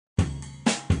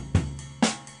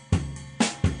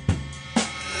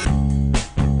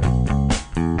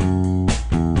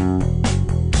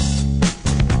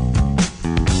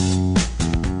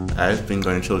I've been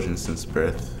going to children since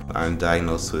birth. I'm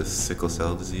diagnosed with sickle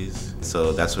cell disease,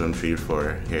 so that's what I'm treated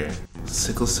for here.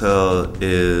 Sickle cell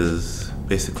is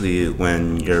basically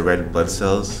when your red blood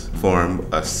cells form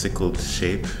a sickled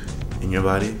shape in your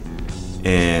body,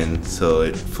 and so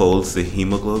it folds the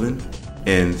hemoglobin,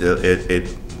 and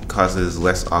it causes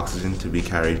less oxygen to be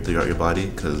carried throughout your body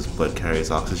because blood carries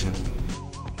oxygen.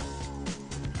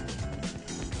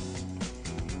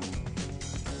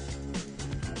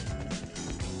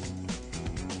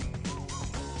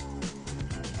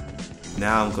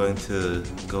 Now I'm going to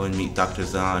go and meet Dr.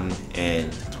 Zahn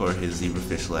and tour his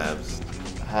zebrafish labs.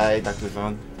 Hi, Dr.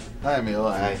 Zahn. Hi, Emil.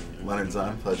 Hi. Leonard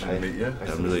Zahn. Pleasure to meet you.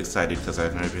 I'm really excited because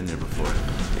I've never been there before.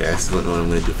 Yeah, I still don't know what I'm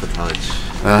going to do for college.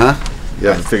 You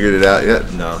haven't figured it out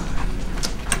yet? No.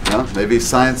 No? Maybe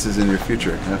science is in your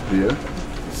future after you.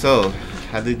 So,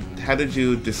 how did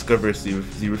you discover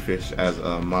zebrafish as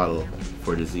a model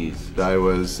for disease? I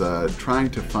was trying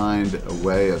to find a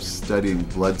way of studying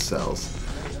blood cells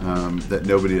that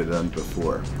nobody had done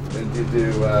before. And do you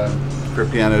do, for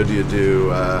piano, do you do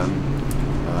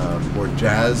more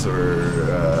jazz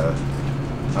or?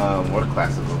 More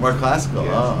classical. More classical,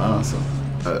 Yeah. Oh, awesome.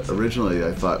 Originally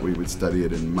I thought we would study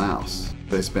it in mouse.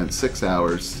 They spent 6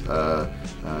 hours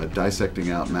dissecting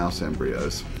out mouse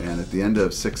embryos, and at the end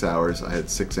of 6 hours I had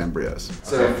 6 embryos.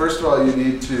 So first of all you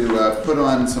need to put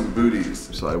on some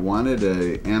booties. So I wanted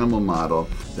an animal model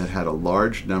that had a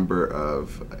large number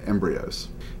of embryos.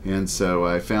 And so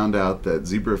I found out that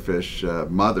zebrafish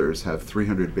mothers have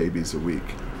 300 babies a week.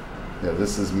 Yeah,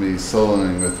 this is me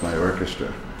soloing with my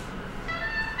orchestra.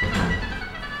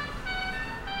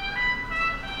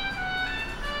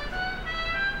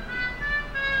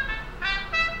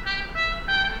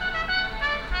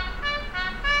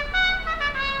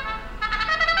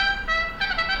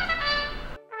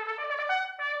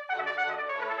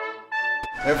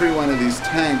 Every one of these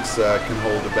tanks can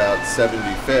hold about 70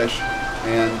 fish,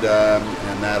 and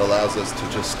that allows us to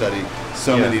just study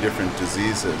so many different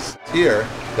diseases. Here,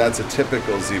 that's a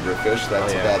typical zebrafish.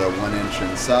 That's about a 1 inch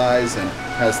in size and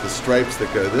has the stripes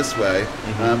that go this way.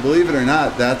 Believe it or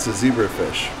not, that's a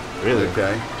zebrafish. Really?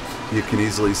 Okay. You can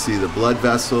easily see the blood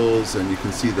vessels, and you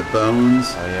can see the bones.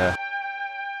 Oh yeah.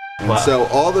 And so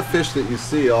all the fish that you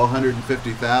see, all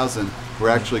 150,000, were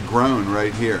actually grown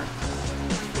right here.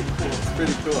 It's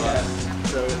pretty cool. Yeah.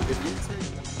 So if you take...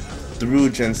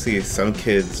 Through Gen C, some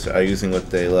kids are using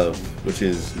what they love, which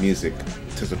is music,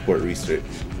 to support research.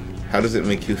 How does it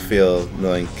make you feel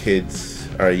knowing kids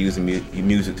are using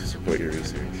music to support your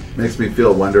research? Makes me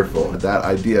feel wonderful. That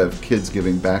idea of kids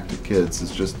giving back to kids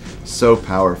is just so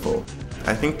powerful.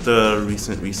 I think the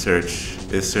recent research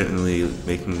is certainly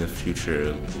making the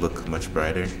future look much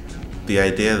brighter. The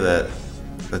idea that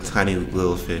a tiny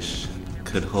little fish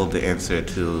could hold the answer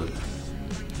to,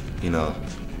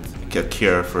 a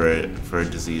cure for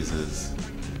diseases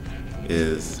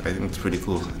is, I think it's pretty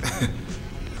cool.